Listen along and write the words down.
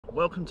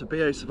Welcome to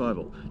BA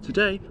Survival.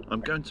 Today I'm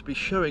going to be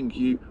showing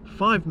you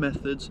 5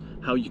 methods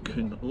how you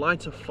can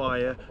light a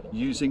fire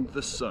using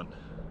the sun.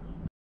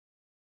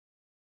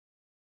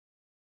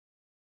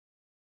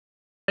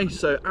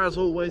 So as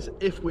always,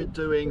 if we're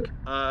doing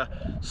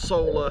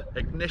solar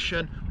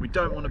ignition, we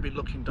don't want to be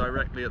looking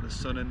directly at the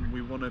sun and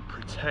we want to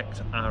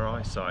protect our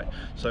eyesight.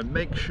 So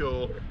make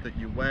sure that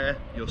you wear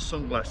your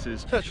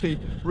sunglasses. It's actually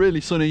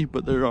really sunny,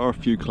 but there are a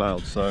few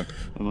clouds, so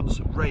I want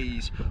to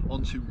raise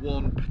onto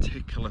one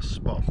particular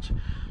spot.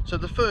 So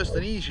the first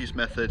and easiest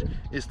method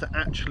is to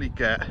actually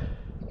get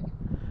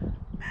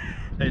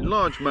a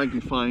large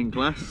magnifying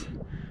glass,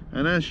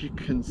 and as you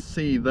can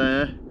see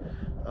there,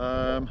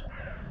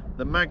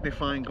 the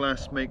magnifying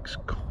glass makes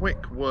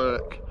quick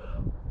work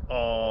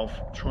of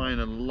trying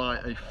to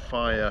light a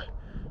fire,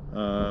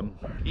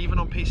 even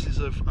on pieces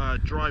of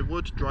dry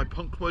wood, dry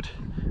punk wood.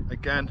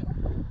 Again,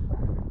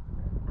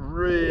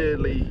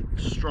 really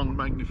strong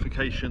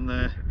magnification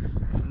there,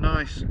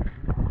 nice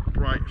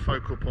bright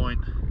focal point.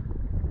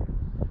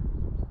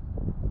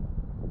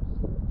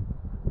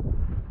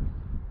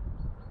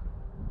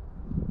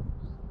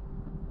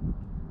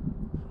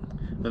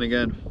 And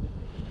again,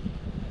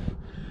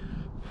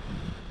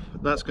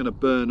 that's going to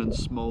burn and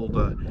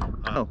smoulder.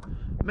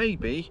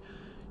 Maybe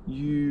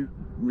you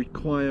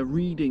require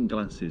reading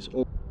glasses,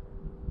 or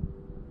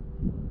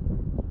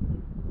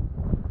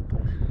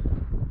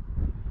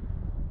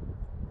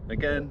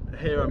again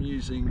here I'm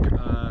using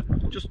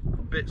just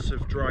bits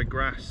of dry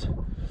grass.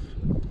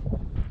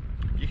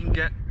 You can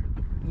get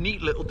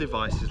neat little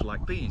devices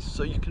like these,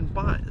 so you can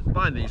buy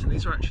these, and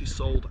these are actually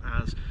sold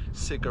as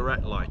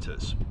cigarette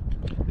lighters.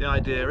 The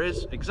idea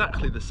is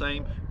exactly the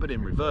same but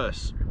in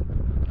reverse.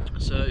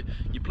 So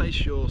you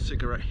place your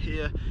cigarette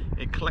here,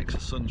 it collects the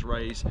sun's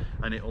rays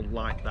and it will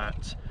light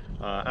that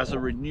as a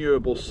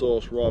renewable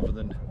source rather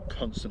than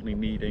constantly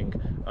needing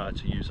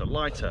to use a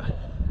lighter.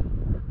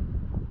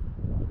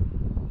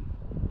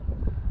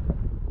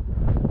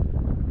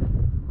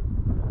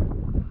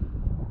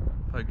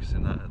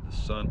 Focusing that at the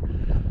sun.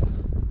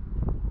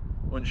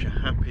 Once you're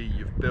happy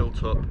you've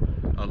built up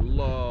a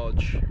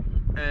large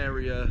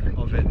area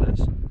of it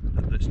that's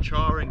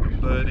charring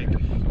and burning,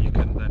 you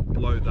can then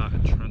blow that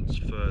and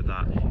transfer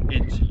that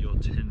into your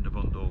tinder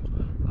bundle.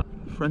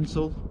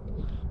 Frontal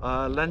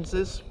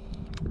lenses,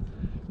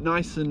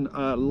 nice and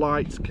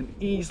light, can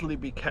easily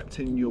be kept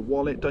in your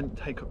wallet, don't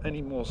take up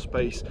any more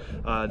space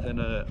than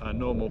a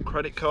normal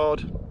credit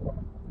card.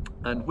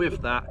 And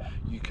with that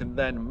you can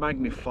then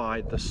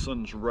magnify the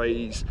sun's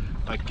rays.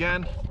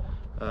 Again,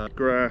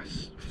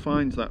 grass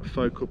finds that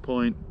focal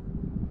point.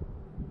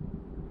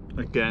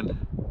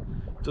 Again,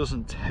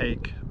 doesn't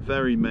take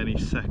very many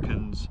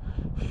seconds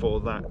for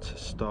that to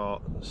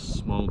start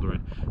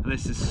smouldering, and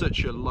this is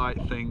such a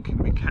light thing, can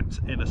be kept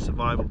in a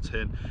survival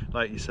tin,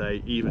 like you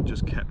say, even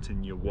just kept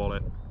in your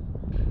wallet.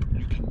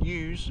 You can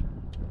use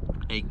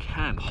a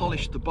can,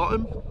 polish the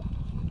bottom.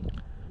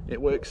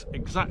 It works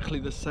exactly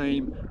the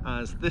same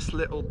as this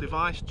little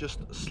device, just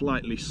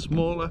slightly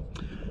smaller,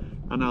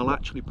 and I'll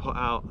actually put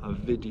out a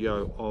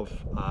video of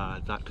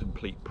that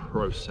complete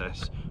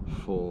process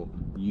for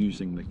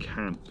using the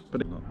can.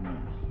 But not now.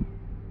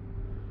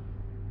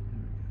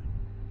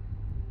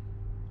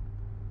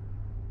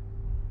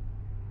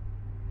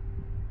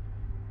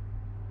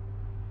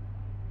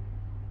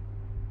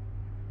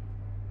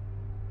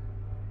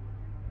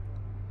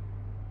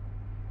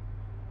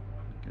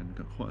 Again,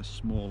 got quite a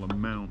small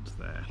amount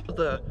there.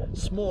 The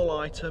small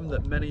item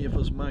that many of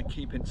us might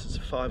keep into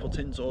survival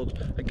tins, or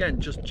again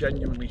just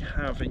genuinely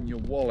have in your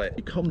wallet,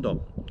 a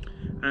condom.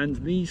 And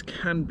these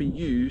can be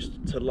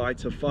used to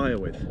light a fire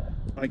with.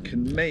 I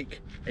can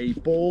make a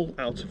ball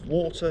out of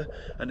water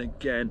and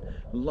again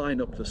line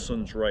up the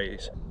sun's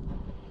rays.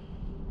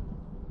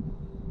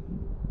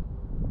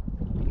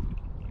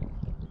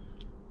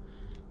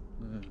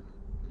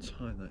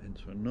 Tie that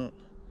into a knot.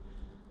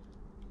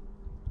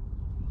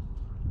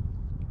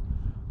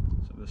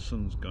 So the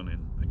sun's gone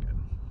in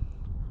again.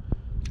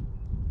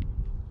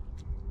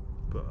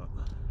 But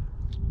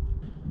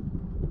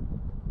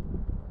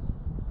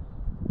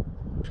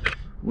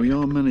we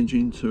are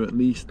managing to at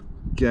least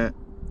get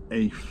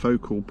a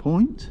focal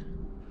point.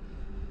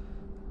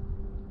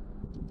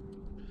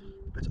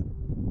 Better.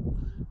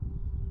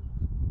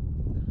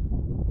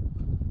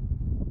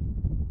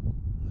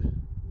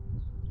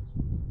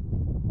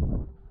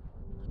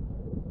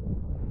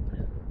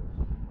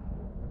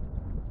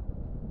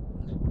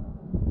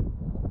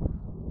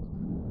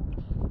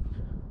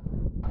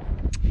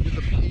 With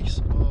a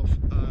piece of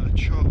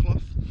char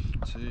cloth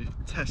to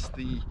test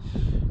the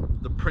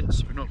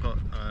prints. We've not got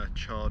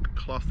charred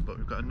cloth, but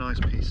we've got a nice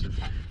piece of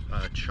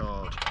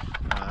charred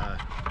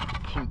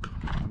punk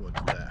wood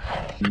there.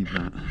 Need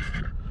that.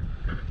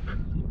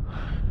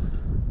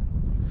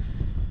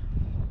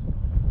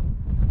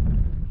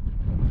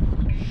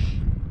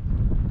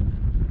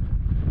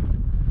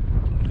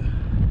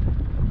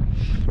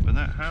 But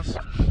that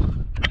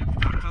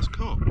has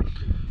caught.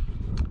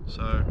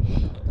 So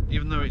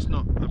even though it's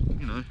not,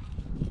 you know,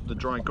 the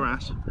dry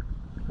grass,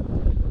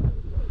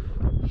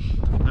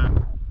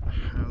 that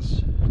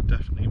has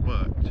definitely worked.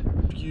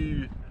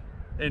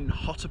 in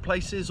hotter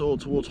places or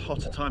towards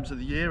hotter times of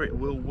the year, it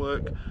will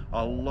work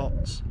a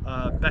lot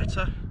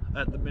better.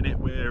 At the minute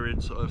we're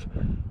in sort of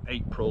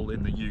April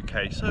in the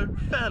UK, so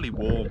fairly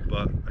warm,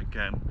 but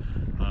again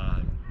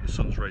the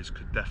sun's rays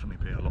could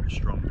definitely be a lot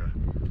stronger.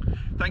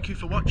 Thank you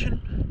for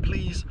watching.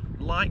 Please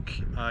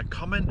like,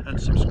 comment and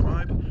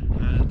subscribe,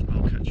 and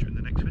I'll catch you in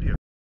the next video.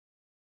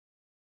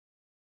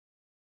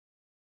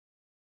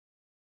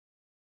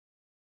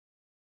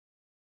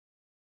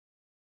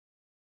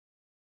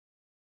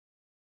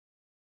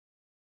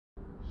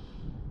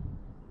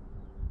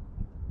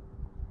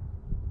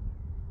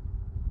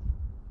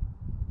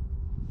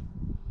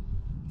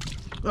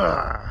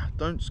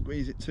 Don't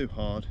squeeze it too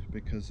hard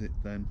because it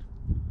then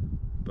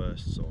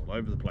bursts all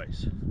over the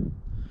place.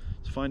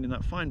 It's finding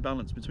that fine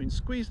balance between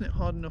squeezing it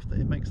hard enough that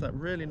it makes that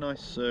really nice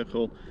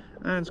circle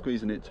and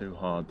squeezing it too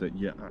hard that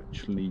you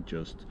actually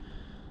just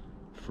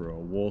throw a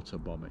water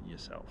bomb at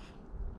yourself.